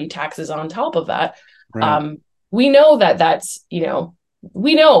property taxes on top of that. Right. We know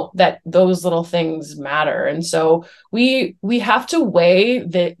we know that those little things matter, and so we have to weigh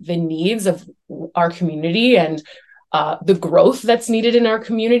the needs of our community and the growth that's needed in our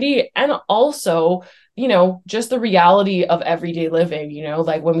community, and also, just the reality of everyday living.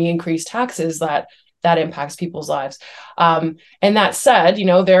 Like, when we increase taxes, that impacts people's lives. And that said,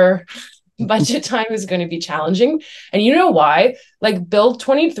 their budget time is going to be challenging, and you know why? Like, Bill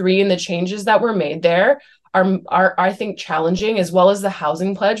 23 and the changes that were made there are I think challenging, as well as the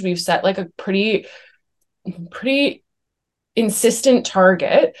housing pledge. We've set like a pretty insistent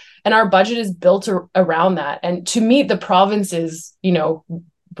target, and our budget is built around that, and to meet the province's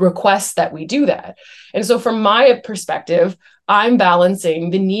requests that we do that. And so from my perspective, I'm balancing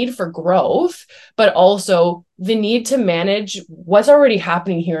the need for growth, but also the need to manage what's already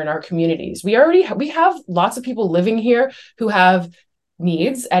happening here in our communities. We have lots of people living here who have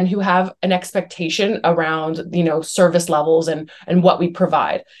needs and who have an expectation around service levels and what we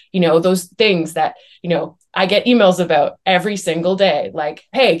provide, those things that I get emails about every single day, like,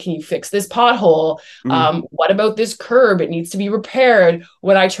 hey, can you fix this pothole? What about this curb? It needs to be repaired.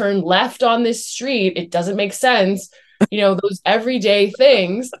 When I turn left on this street, it doesn't make sense. Those everyday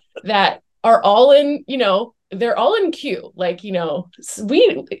things that are all in, they're all in queue. Like,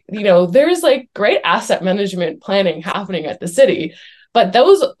 there's like great asset management planning happening at the city. But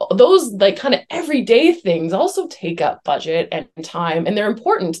those like kind of everyday things also take up budget and time, and they're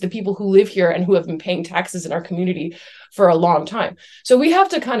important to the people who live here and who have been paying taxes in our community for a long time. So we have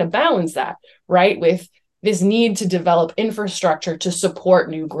to kind of balance that, right, with this need to develop infrastructure to support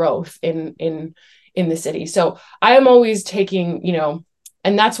new growth in the city. So I am always taking,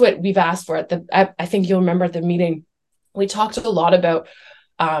 and that's what we've asked for I think you'll remember at the meeting, we talked a lot about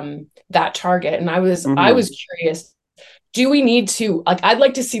that target, and I was curious do we need to, like, I'd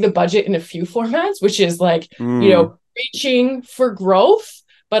like to see the budget in a few formats, which is like, reaching for growth,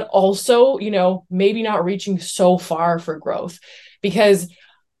 but also, maybe not reaching so far for growth, because,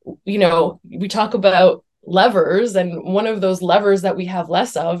 we talk about levers, and one of those levers that we have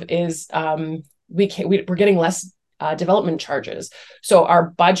less of is we're getting less development charges. So our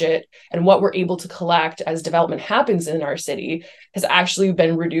budget and what we're able to collect as development happens in our city has actually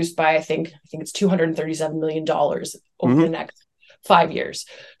been reduced by, I think it's $237 million over the next 5 years.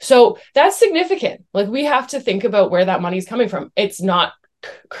 So that's significant. Like, we have to think about where that money is coming from. It's not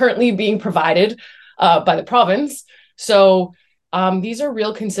currently being provided by the province. So these are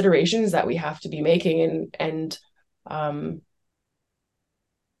real considerations that we have to be making, and I'm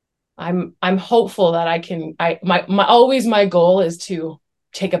hopeful that my goal is to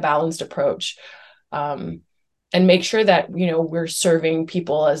take a balanced approach, and make sure that, we're serving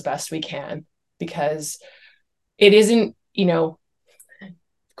people as best we can, because it isn't,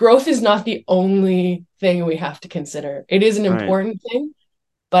 growth is not the only thing we have to consider. It is an important thing,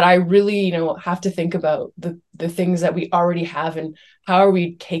 but I really, have to think about the things that we already have, and how are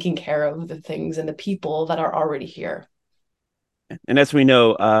we taking care of the things and the people that are already here. And as we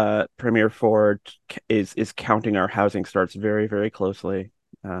know, Premier Ford is counting our housing starts very, very closely,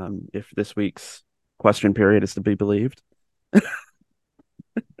 if this week's question period is to be believed.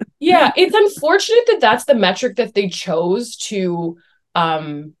 Yeah, it's unfortunate that that's the metric that they chose to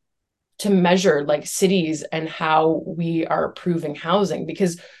measure, like, cities and how we are approving housing,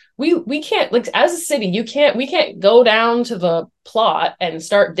 because we can't, like, as a city, we can't go down to the plot and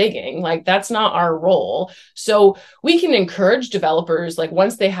start digging. Like, that's not our role. So we can encourage developers, like,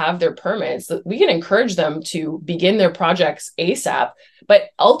 once they have their permits, we can encourage them to begin their projects ASAP, but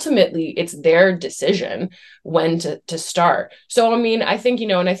ultimately it's their decision when to start. So, I mean, I think,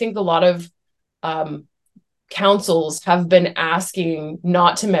 and I think a lot of councils have been asking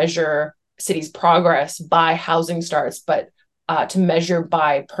not to measure cities' progress by housing starts, but to measure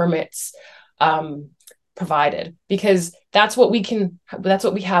by permits provided, because that's what we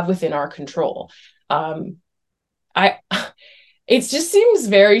have within our control. It just seems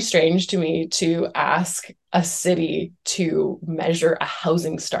very strange to me to ask a city to measure a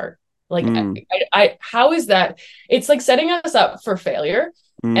housing start. Like, how is that? It's like setting us up for failure.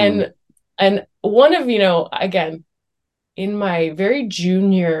 And one of, again, in my very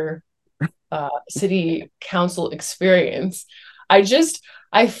junior city council experience,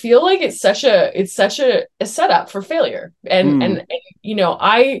 I feel like it's such a setup for failure. And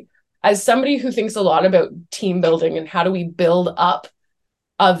I, as somebody who thinks a lot about team building and how do we build up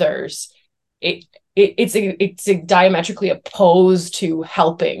others, it's diametrically opposed to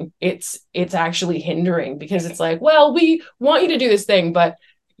helping. It's actually hindering, because it's like, well, we want you to do this thing, but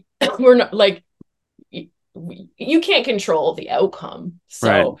we're not, like, you can't control the outcome.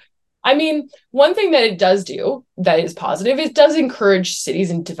 So I mean, one thing that it does do that is positive, it does encourage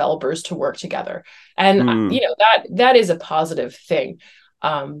cities and developers to work together. And, that is a positive thing.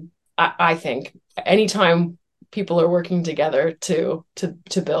 I think anytime people are working together to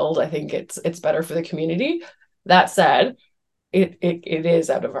build, I think it's better for the community. That said, it is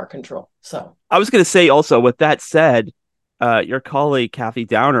out of our control. So I was going to say also, with that said, your colleague Kathy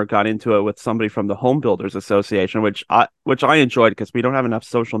Downer got into it with somebody from the Home Builders Association, which I enjoyed, because we don't have enough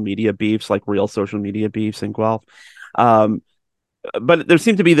social media beefs, like real social media beefs in Guelph. But there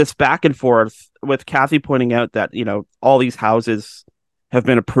seemed to be this back and forth with Kathy pointing out that, all these houses have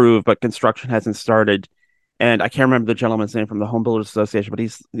been approved, but construction hasn't started. And I can't remember the gentleman's name from the Home Builders Association, but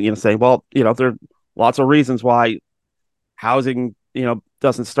he's, saying, well, there are lots of reasons why housing,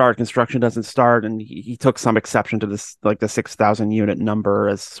 doesn't start, construction doesn't start. And he took some exception to this, like the 6,000 unit number,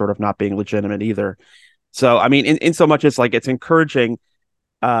 as sort of not being legitimate either. So, I mean, in so much as, like, it's encouraging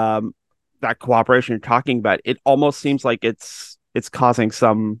that cooperation you're talking about, it almost seems like it's causing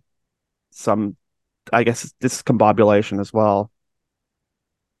some, I guess, discombobulation as well.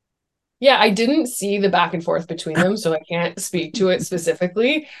 Yeah, I didn't see the back and forth between them, so I can't speak to it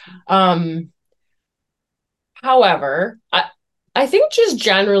specifically. However, I think just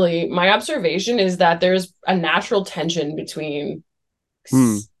generally my observation is that there's a natural tension between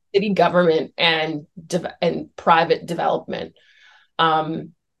city government and private development,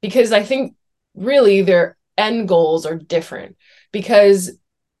 because I think really their end goals are different, because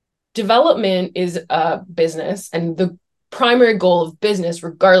development is a business, and the primary goal of business,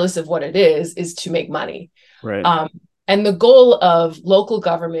 regardless of what it is to make money. Right. And the goal of local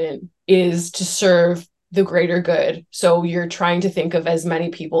government is to serve the greater good. So you're trying to think of as many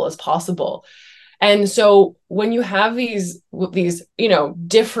people as possible. And so when you have these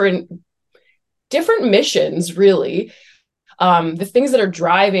different different missions, really. The things that are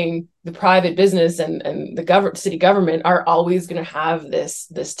driving the private business and the city government are always going to have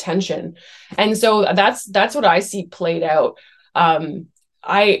this tension. And so that's what I see played out.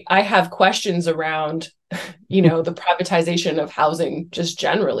 I have questions around, the privatization of housing just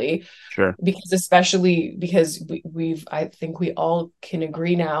generally, Sure. because especially because I think we all can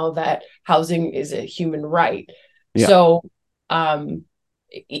agree now that housing is a human right. Yeah. So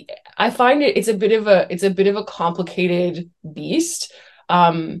I find it's a bit of a complicated beast.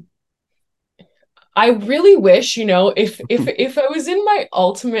 I really wish, if I was in my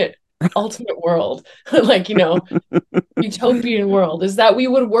ultimate world, like, utopian world, is that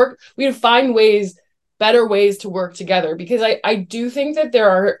we'd find better ways to work together, because I do think that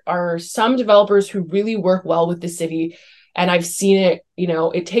there are some developers who really work well with the city, and I've seen it.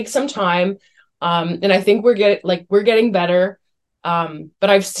 It takes some time, and I think we're getting better. But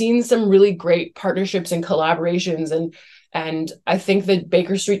I've seen some really great partnerships and collaborations, and I think that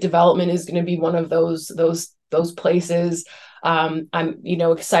Baker Street development is going to be one of those places. I'm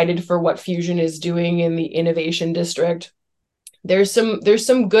excited for what Fusion is doing in the Innovation District. There's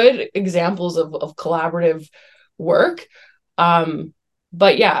some good examples of collaborative work.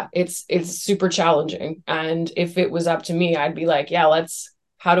 But yeah, it's super challenging. And if it was up to me, I'd be like, yeah,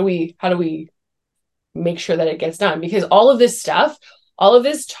 how do we make sure that it gets done? Because all of this stuff, all of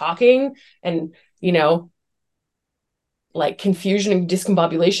this talking and, like confusion and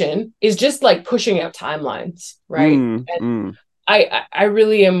discombobulation is just like pushing out timelines, right? And I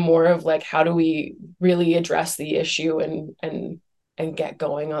really am more of like, how do we really address the issue and get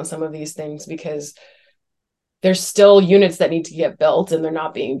going on some of these things, because there's still units that need to get built and they're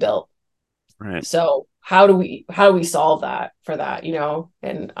not being built. Right. So how do we solve that for that,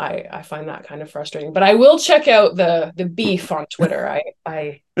 And I find that kind of frustrating. But I will check out the beef on Twitter.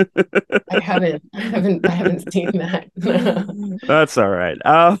 I haven't seen that. That's all right.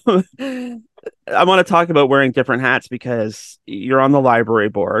 I want to talk about wearing different hats because you're on the library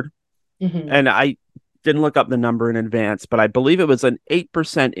board, and I didn't look up the number in advance, but I believe it was an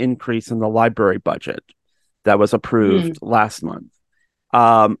 8% increase in the library budget that was approved last month.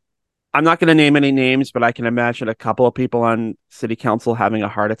 I'm not going to name any names, but I can imagine a couple of people on city council having a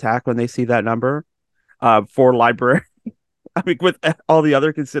heart attack when they see that number for library. I mean, with all the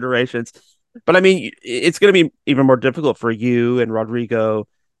other considerations. But I mean, it's going to be even more difficult for you and Rodrigo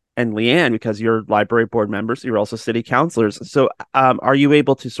and Leanne because you're library board members. You're also city councilors. So are you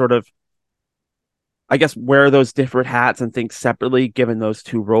able to sort of, I guess, wear those different hats and think separately given those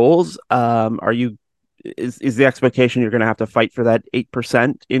two roles? Is the expectation you're going to have to fight for that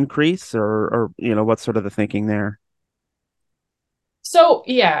 8% increase, or what's sort of the thinking there? So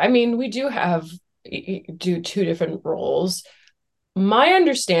yeah, I mean, we do two different roles. My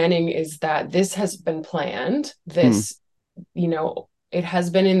understanding is that this has been planned. It has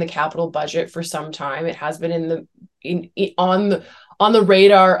been in the capital budget for some time. It has been on the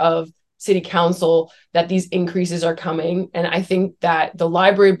radar of city council that these increases are coming. And I think that the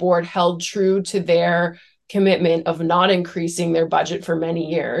library board held true to their commitment of not increasing their budget for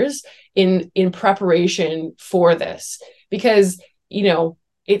many years in preparation for this, because,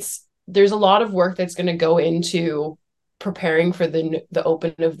 there's a lot of work that's going to go into preparing for the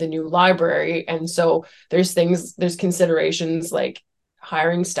open of the new library. And so there's considerations like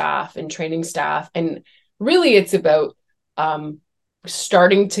hiring staff and training staff. And really it's about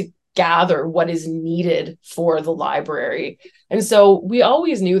starting to gather what is needed for the library. And so we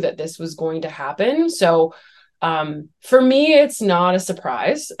always knew that this was going to happen. So for me, it's not a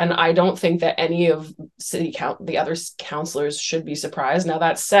surprise. And I don't think that any of the other councilors should be surprised. Now,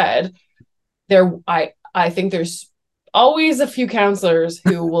 that said, I think there's always a few councilors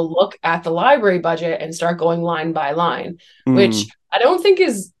who will look at the library budget and start going line by line, which I don't think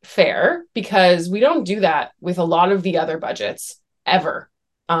is fair, because we don't do that with a lot of the other budgets ever.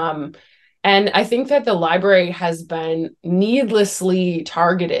 And I think that the library has been needlessly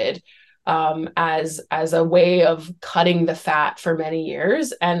targeted as a way of cutting the fat for many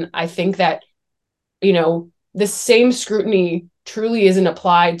years. And I think that, the same scrutiny truly isn't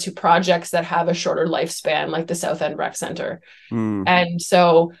applied to projects that have a shorter lifespan, like the South End Rec Center. And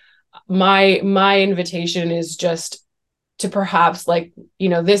so my invitation is just to perhaps, like,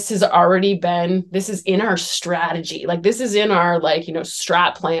 this is in our strategy. Like, this is in our,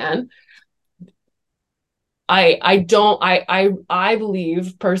 strat plan. I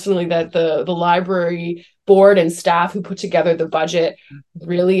believe personally that the library board and staff who put together the budget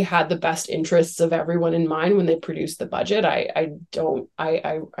really had the best interests of everyone in mind when they produced the budget. I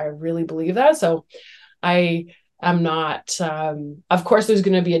really believe that. So I I'm not, of course, there's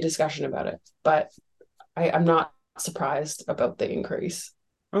going to be a discussion about it, but I'm not surprised about the increase.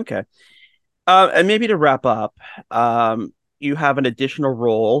 Okay. And maybe to wrap up, you have an additional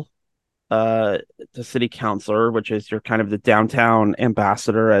role to city councilor, which is you're kind of the downtown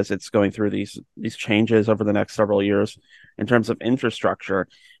ambassador as it's going through these changes over the next several years in terms of infrastructure.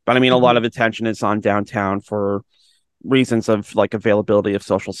 But I mean, a lot of attention is on downtown for reasons of like availability of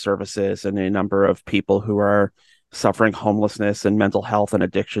social services and a number of people who are suffering homelessness and mental health and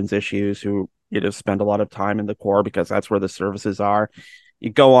addictions issues who spend a lot of time in the core because that's where the services are. You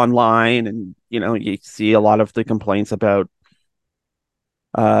go online and you see a lot of the complaints about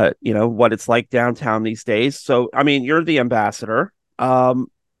what it's like downtown these days. So I mean, you're the ambassador. What's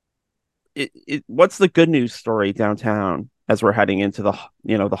the good news story downtown as we're heading into the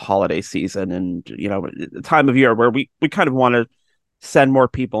holiday season and the time of year where we kind of want to send more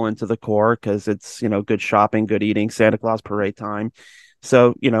people into the core because it's good shopping, good eating, Santa Claus parade time.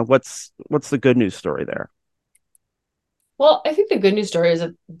 So what's the good news story there? Well, I think the good news story is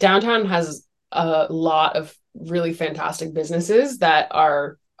that downtown has a lot of really fantastic businesses that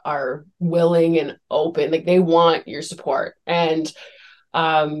are willing and open. Like they want your support. And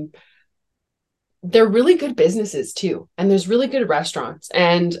um they're really good businesses too. And there's really good restaurants.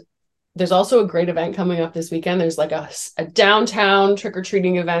 And there's also a great event coming up this weekend. There's like a downtown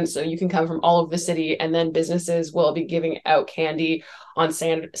trick-or-treating event. So you can come from all over the city, and then businesses will be giving out candy on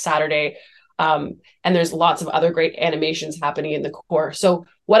Saturday. And there's lots of other great animations happening in the core. So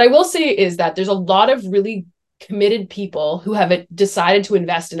what I will say is that there's a lot of really committed people who have decided to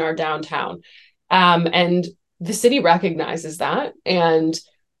invest in our downtown. And the city recognizes that. And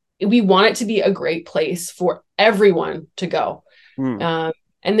we want it to be a great place for everyone to go.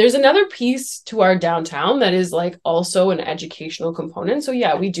 And there's another piece to our downtown that is like also an educational component. So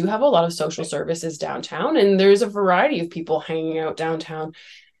yeah, we do have a lot of social services downtown, and there's a variety of people hanging out downtown.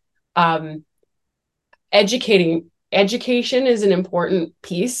 Education is an important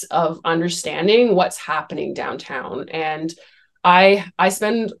piece of understanding what's happening downtown. And I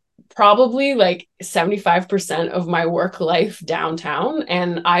spend probably like 75% of my work life downtown,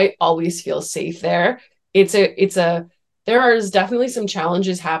 and I always feel safe there. There is definitely some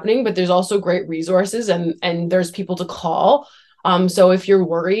challenges happening, but there's also great resources, and there's people to call. So if you're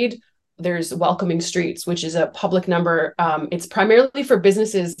worried, there's Welcoming Streets, which is a public number. It's primarily for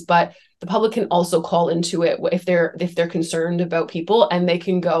businesses, but the public can also call into it if they're concerned about people, and they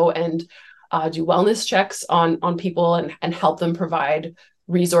can go and do wellness checks on people and help them provide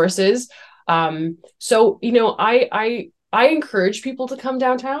resources. So I encourage people to come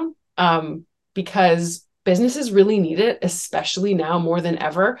downtown because businesses really need it, especially now more than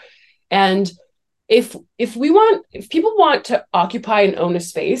ever. And if people want to occupy and own a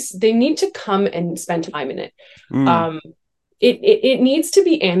space, they need to come and spend time in it. It needs to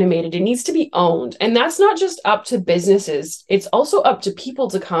be animated. It needs to be owned. And that's not just up to businesses. It's also up to people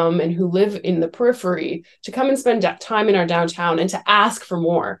to come and who live in the periphery to come and spend time in our downtown and to ask for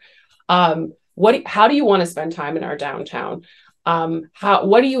more. How do you want to spend time in our downtown?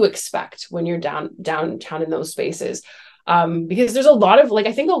 What do you expect when you're downtown in those spaces? Because there's a lot of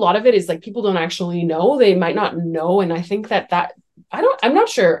I think a lot of it is like people don't actually know. They might not know. And I think that I'm not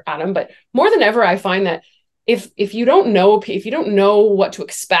sure, Adam, but more than ever, I find that if you don't know what to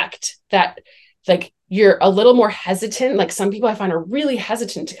expect, that like you're a little more hesitant. Like some people I find are really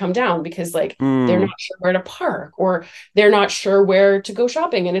hesitant to come down because they're not sure where to park, or they're not sure where to go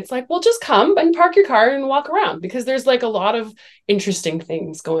shopping. And it's like, well, just come and park your car and walk around, because there's like a lot of interesting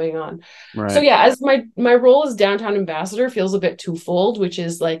things going on. Right. So yeah, as my role as downtown ambassador feels a bit twofold, which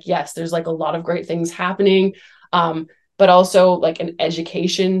is like, yes, there's like a lot of great things happening, but also like an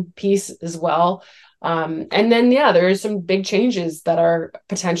education piece as well. And then, yeah, there are some big changes that are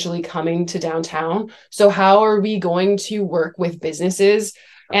potentially coming to downtown. So how are we going to work with businesses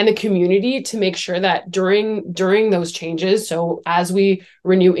and the community to make sure that during those changes, so as we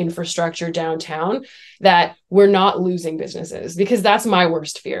renew infrastructure downtown, that we're not losing businesses? Because that's my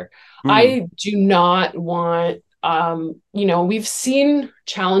worst fear. I do not want, we've seen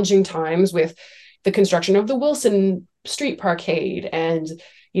challenging times with the construction of the Wilson Street Parkade and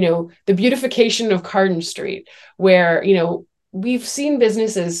the beautification of Carden Street, where, we've seen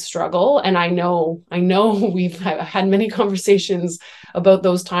businesses struggle. And I know we've had many conversations about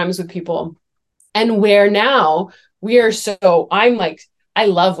those times with people, and where now I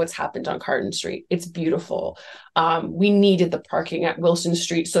love what's happened on Carden Street. It's beautiful. We needed the parking at Wilson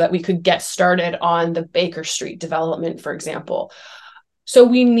Street so that we could get started on the Baker Street development, for example. So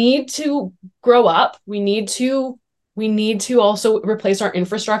we need to grow up. We need to we need to also replace our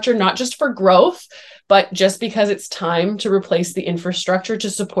infrastructure, not just for growth, but just because it's time to replace the infrastructure to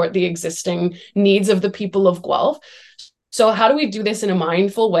support the existing needs of the people of Guelph. So how do we do this in a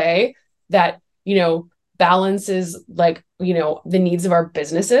mindful way that, balances like, the needs of our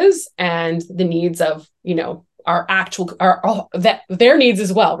businesses and the needs of, our actual, that their needs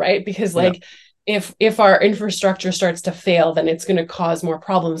as well, right? Because like, if our infrastructure starts to fail, then it's going to cause more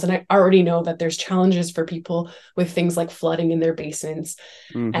problems. And I already know that there's challenges for people with things like flooding in their basements.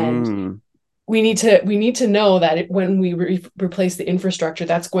 And Mm-hmm. we need to know that when we replace the infrastructure,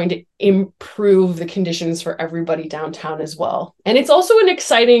 that's going to improve the conditions for everybody downtown as well. And it's also an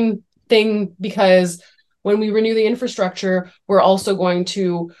exciting thing because when we renew the infrastructure, we're also going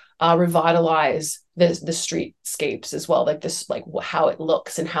to revitalize the streetscapes as well, like this, like how it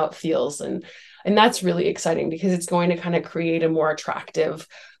looks and how it feels, and that's really exciting because it's going to kind of create a more attractive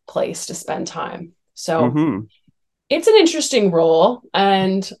place to spend time. So Mm-hmm. it's an interesting role,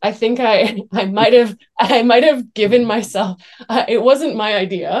 and I think I might have given myself it wasn't my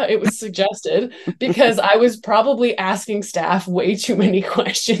idea, it was suggested because I was probably asking staff way too many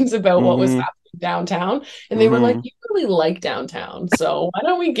questions about what was Mm-hmm. happening downtown, and they were like, Mm-hmm. you really like downtown, so why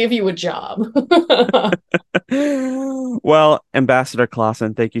don't we give you a job? Well, Ambassador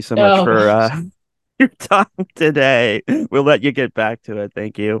Clausen, thank you so much Oh for gosh. your time today. We'll let you get back to it.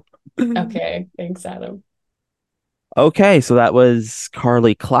 Thank you. Okay, thanks, Adam. Okay, so that was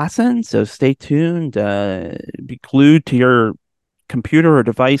Carly Clausen. So stay tuned. Be glued to your computer or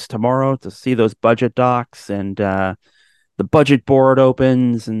device tomorrow to see those budget docs and the budget board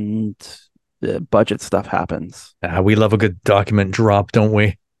opens and the budget stuff happens. We love a good document drop, don't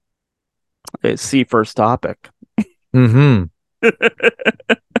we? See first topic. Mm-hmm.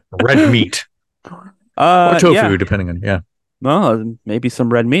 Red meat or Yeah. tofu, depending on, yeah. Well, maybe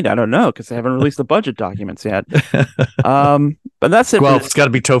some red meat. I don't know because they haven't released the budget documents yet. But that's it for Well, this. it's got to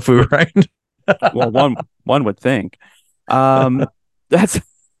be tofu, right? Well, one would think. Um, that's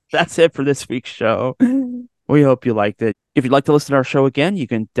that's it for this week's show. We hope you liked it. If you'd like to listen to our show again, you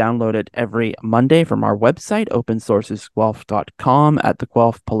can download it every Monday from our website, opensourcesguelph.com, at the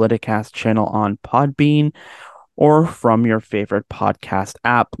Guelph Politicast channel on Podbean, or from your favorite podcast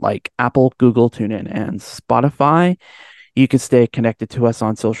app like Apple, Google, TuneIn, and Spotify. You can stay connected to us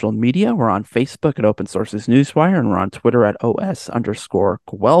on social media. We're on Facebook at Open Sources Newswire, and we're on Twitter at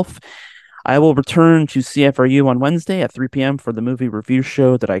OS_Guelph. I will return to CFRU on Wednesday at 3 p.m. for the movie review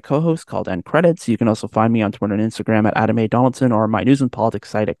show that I co-host called End Credits. You can also find me on Twitter and Instagram at Adam A. Donaldson or my news and politics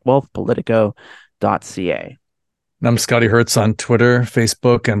site at guelphpolitico.ca. I'm Scotty Hertz on Twitter,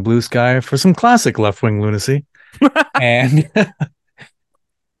 Facebook, and Blue Sky for some classic left-wing lunacy. And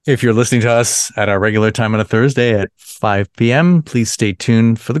if you're listening to us at our regular time on a Thursday at 5 p.m., please stay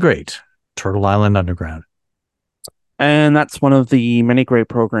tuned for the great Turtle Island Underground. And that's one of the many great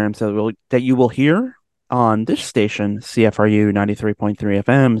programs that you will hear on this station, CFRU 93.3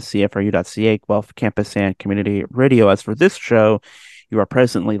 FM, CFRU.ca, Guelph Campus and Community Radio. As for this show you are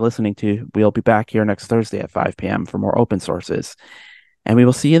presently listening to, we'll be back here next Thursday at 5 p.m. for more Open Sources. And we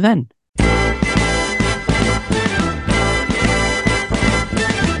will see you then.